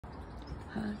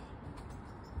Hi.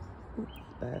 Oops,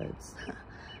 birds.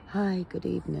 Hi, good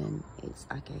evening. It's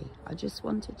Aggie. I just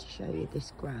wanted to show you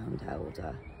this ground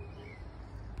elder.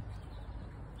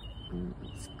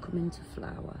 It's coming to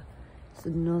flower. It's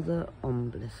another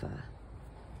umbellifer.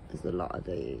 There's a lot of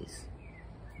these.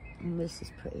 And this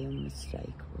is pretty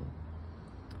unmistakable.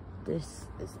 This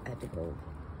is edible.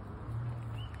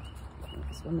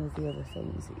 It's one of the other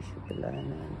things that you should be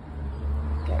learning.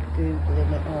 Get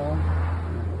Googling it all.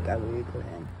 Go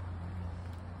Googling.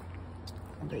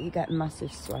 But you get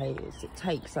massive slates. It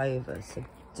takes over, so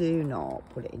do not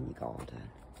put it in your garden.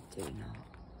 Do not.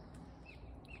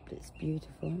 But it's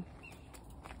beautiful.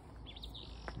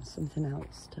 There's something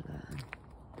else to learn.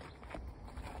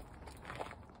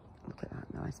 Look at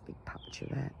that nice big patch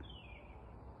of it.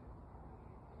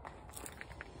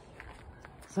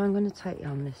 So I'm going to take you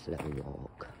on this little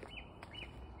walk.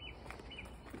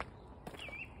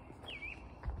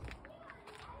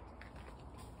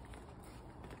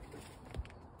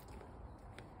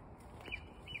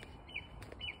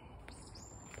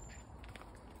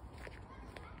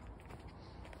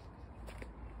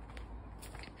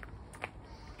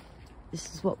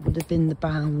 This is what would have been the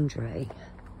boundary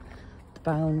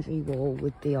wall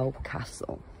with the old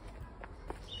castle.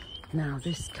 Now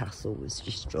this castle was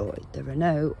destroyed. There are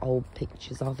no old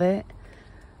pictures of it.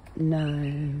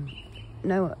 No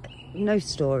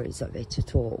stories of it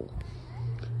at all.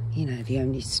 You know, the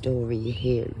only story you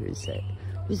hear is it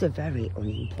was a very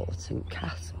unimportant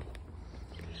castle.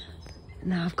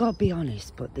 Now I've got to be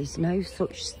honest, but there's no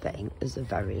such thing as a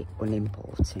very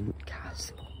unimportant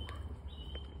castle.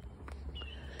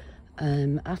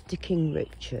 After King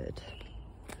Richard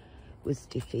was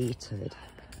defeated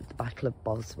at the Battle of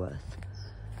Bosworth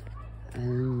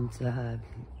and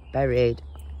buried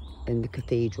in the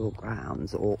cathedral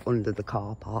grounds, or under the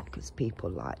car park as people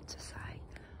like to say,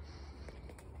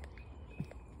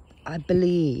 I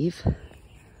believe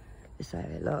this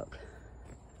area, look,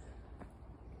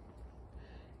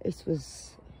 this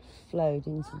was flowed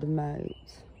into the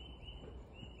moat.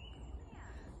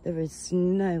 There is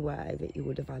no way that you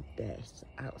would have had this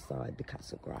outside the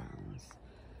castle grounds.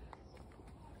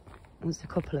 There's a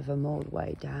couple of them all the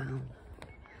way down.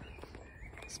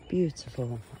 It's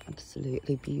beautiful,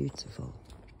 absolutely beautiful.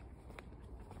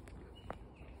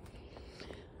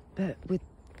 But with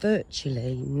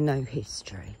virtually no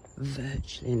history,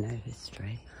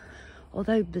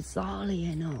 Although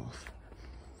bizarrely enough,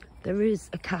 there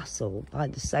is a castle by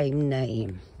the same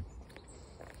name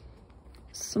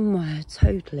somewhere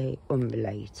totally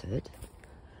unrelated,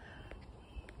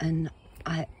 and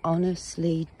I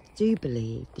honestly do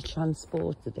believe they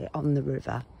transported it on the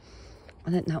river. I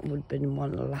think that would have been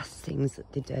one of the last things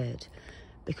that they did,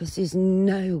 because there's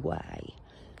no way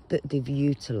that they've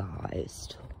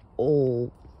utilised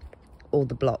all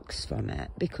the blocks from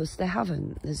it, because they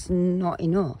haven't. There's not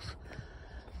enough.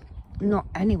 Not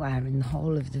anywhere in the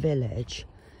whole of the village.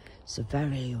 It's a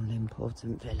very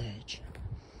unimportant village.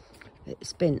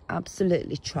 It's been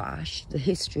absolutely trashed. The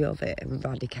history of it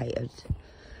eradicated,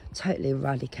 totally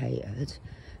eradicated.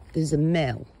 There's a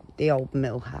mill, the old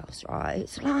mill house, right?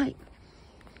 It's like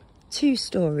 2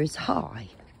 stories high.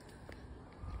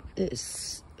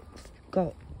 It's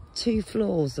got 2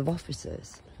 floors of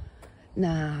offices.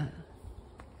 Now,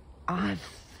 I've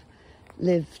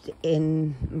lived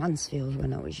in Mansfield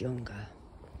when I was younger,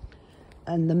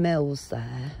 and the mills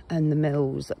there, and the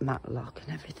mills at Matlock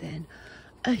and everything,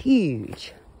 are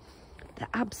huge. They're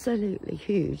absolutely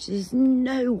huge. There's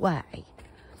no way.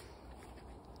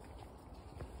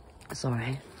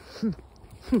 Sorry.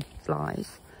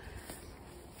 Flies.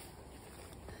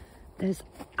 There's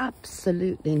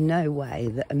absolutely no way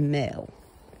that a mill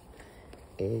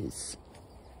is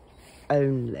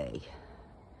only...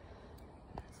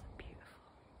 That's beautiful.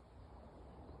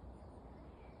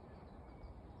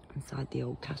 Inside the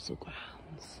old castle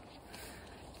grounds.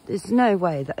 There's no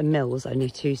way that a mill was only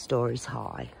 2 stories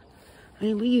high. I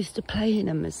mean, we used to play in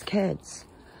them as kids.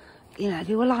 You know,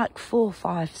 they were like 4 or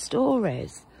 5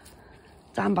 stories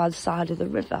down by the side of the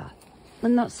river.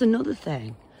 And that's another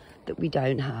thing that we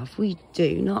don't have. We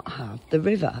do not have the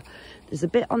river. There's a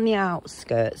bit on the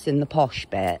outskirts in the posh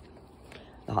bit,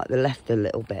 like they left a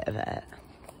little bit of it.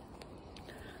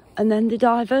 And then they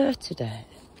diverted it.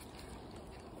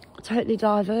 Totally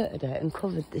diverted it and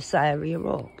covered this area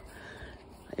up.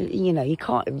 You know, you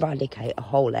can't eradicate a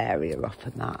whole area off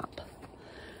a map.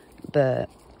 But,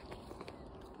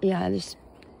 yeah, this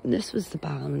was the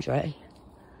boundary.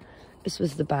 This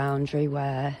was the boundary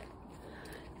where,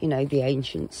 you know, the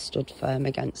ancients stood firm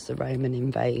against the Roman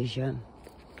invasion.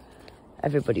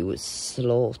 Everybody was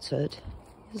slaughtered.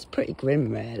 It was pretty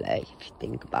grim, really, if you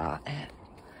think about it.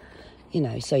 You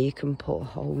know, so you can put a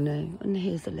whole new. And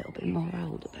here's a little bit more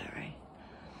elderberry.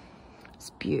 It's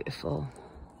beautiful.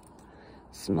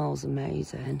 Smells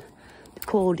amazing. The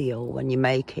cordial, when you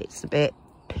make it, it's a bit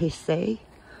pissy.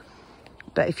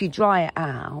 But if you dry it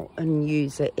out and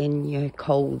use it in your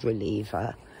cold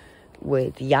reliever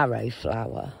with yarrow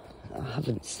flower, I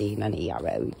haven't seen any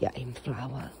yarrow yet in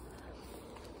flower,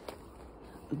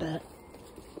 but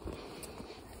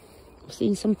I've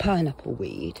seen some pineapple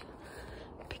weed.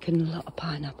 Picking a lot of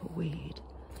pineapple weed.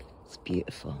 It's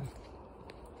beautiful.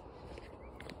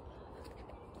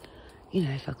 You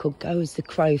know, if I could go as the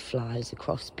crow flies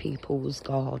across people's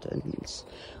gardens,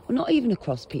 or not even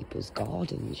across people's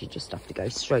gardens, you just have to go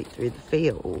straight through the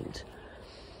field.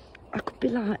 I could be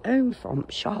like home from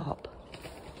shop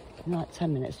in like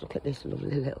 10 minutes. Look at this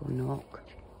lovely little nook.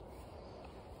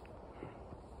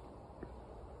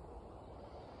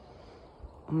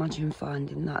 Imagine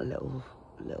finding that little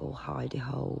hidey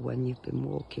hole when you've been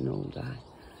walking all day.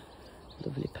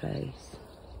 Lovely place.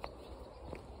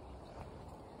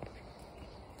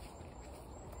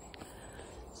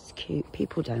 Cute.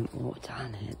 People don't walk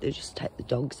down here, they just take the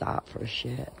dogs out for a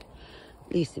shit.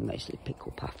 At least they mostly pick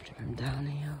up after them down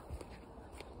here.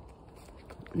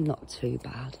 Not too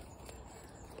bad.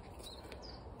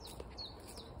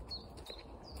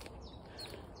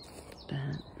 But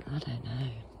I don't know.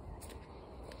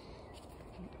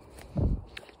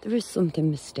 There is something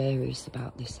mysterious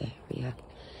about this area.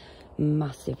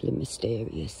 Massively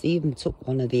mysterious. They even took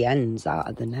one of the ends out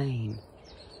of the name.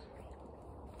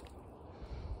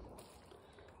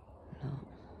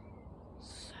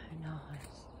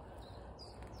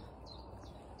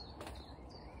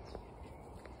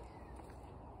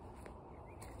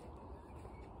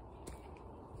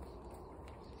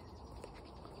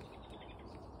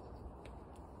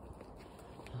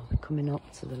 Coming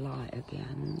up to the light at the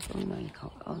end. Oh no, you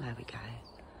can't. Oh, there we go.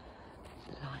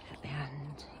 The light at the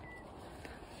end.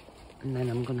 And then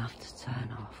I'm gonna have to turn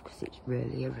off because it's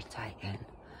really irritating.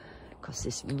 Because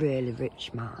this really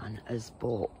rich man has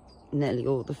bought nearly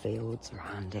all the fields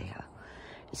around here.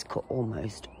 He's cut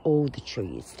almost all the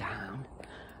trees down,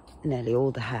 nearly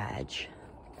all the hedge.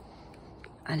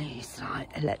 And he's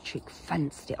like electric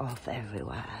fenced it off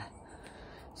everywhere.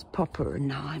 It's proper a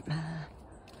nightmare.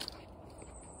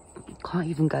 You can't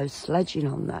even go sledging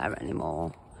on there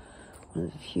anymore. One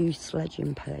of the few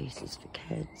sledging places for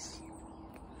kids.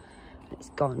 It's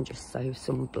gone just so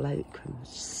some bloke can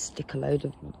stick a load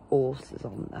of horses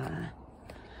on there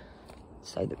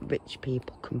so that rich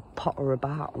people can potter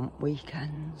about on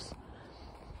weekends.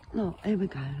 Look, here we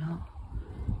go, look.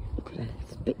 Look at it,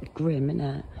 it's a bit grim, isn't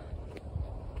it?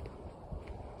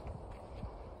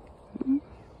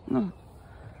 Look,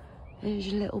 here's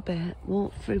your little bit,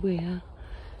 walk through here.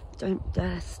 Don't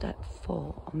dare step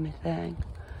foot on my thing.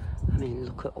 I mean,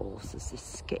 look at horses, this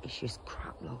skittish as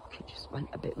crap, look. It just went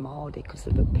a bit mouldy because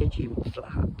of a pigeon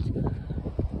flapped.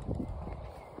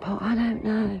 But I don't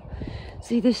know.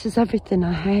 See, this is everything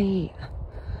I hate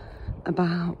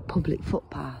about public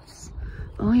footpaths.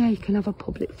 Oh yeah, you can have a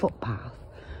public footpath,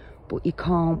 but you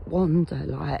can't wander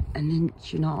like an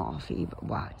inch and a half either.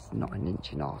 Well, it's not an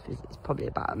inch and a half, it's probably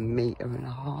about 1.5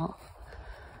 meters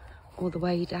all the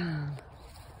way down.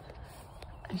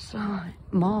 It's like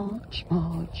march,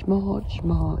 march, march,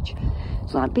 march.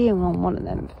 It's like being on one of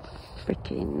them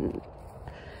freaking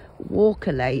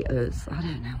walker-laters. I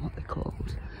don't know what they're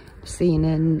called. I've seen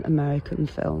in American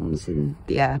films in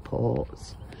the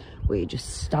airports where you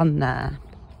just stand there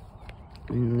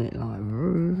and it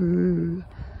like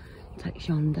takes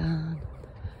you on down.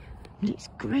 And it's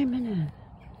grim, isn't it?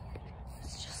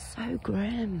 It's just so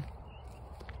grim.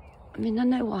 I mean, I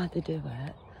know why they do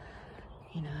it,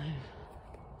 you know.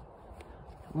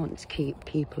 Want to keep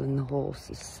people and the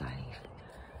horses safe.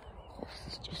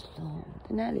 Horses just look,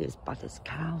 they're nearly as bad as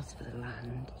cows for the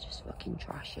land. Just fucking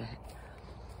trash it.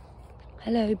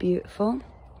 Hello, beautiful.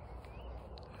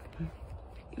 You're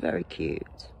very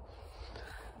cute.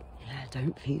 Yeah,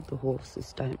 don't feed the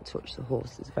horses, don't touch the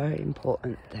horses. Very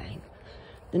important thing.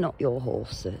 They're not your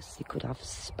horses. You could have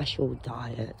special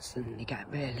diets and they get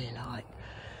really like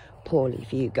poorly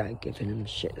if you go giving them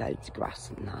shitloads of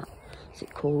grass and that. Is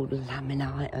it called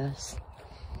laminitis?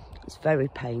 It's very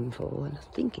painful and I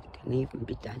think it can even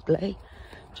be deadly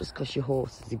just because your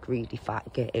horse is a greedy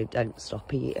fat git who don't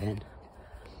stop eating.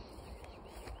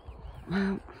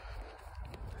 Well,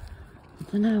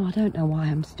 I don't know why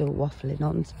I'm still waffling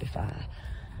on, to be fair,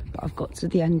 but I've got to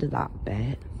the end of that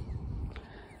bit.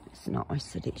 It's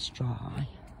nice that it's dry.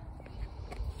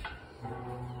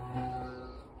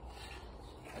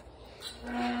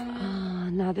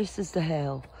 Now this is the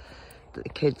hill that the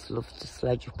kids love to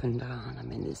sledge up and down. I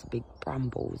mean, there's big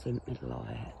brambles in the middle of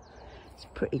it. It's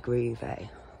pretty groovy.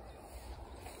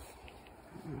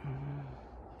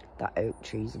 That oak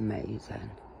tree's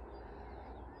amazing.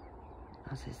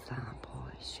 As is that,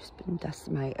 boy. It's just been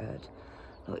decimated.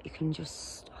 Look, you can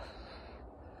just...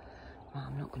 Well,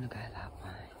 I'm not going to go that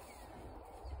way.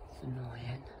 It's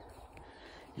annoying.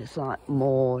 It's like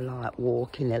more like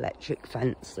walking electric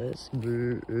fences.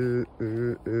 And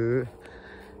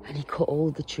he cut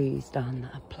all the trees down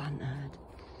that I planted.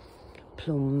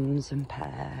 Plums and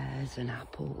pears and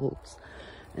apples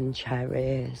and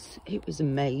cherries. It was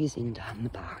amazing down the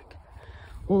back.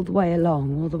 All the way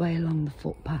along the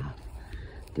footpath.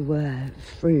 There were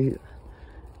fruit.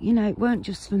 You know, it weren't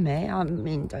just for me. I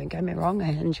mean, don't get me wrong, I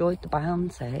enjoyed the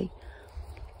bounty.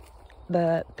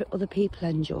 But other people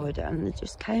enjoyed it, and they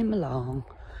just came along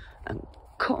and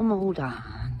cut them all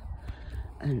down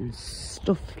and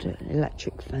stuffed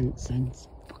electric fencing.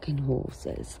 Fucking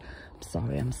horses. I'm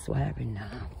sorry, I'm swearing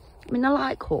now. I mean, I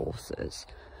like horses,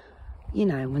 you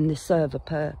know, when they serve a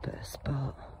purpose,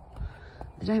 but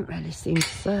they don't really seem to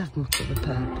serve much of a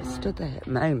purpose, do they, at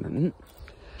the moment?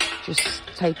 Just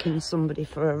taking somebody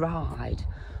for a ride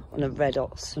on a red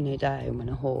hot sunny day when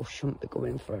a horse shouldn't be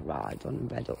going for a ride on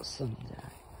a red hot sunny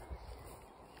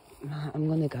day. I'm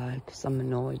gonna go because I'm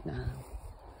annoyed now.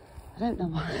 I don't know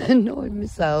why I annoyed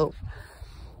myself.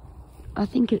 I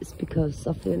think it's because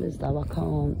I feel as though I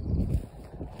can't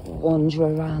wander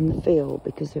around the field,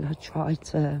 because if I try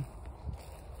to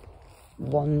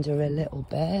wander a little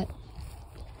bit,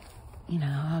 you know,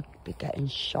 I'd be getting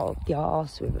shot up the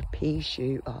arse with a pea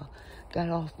shooter. Get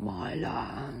off my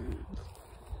land.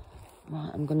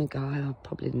 Right, I'm gonna go. I'll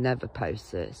probably never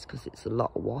post this because it's a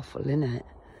lot of waffle, innit?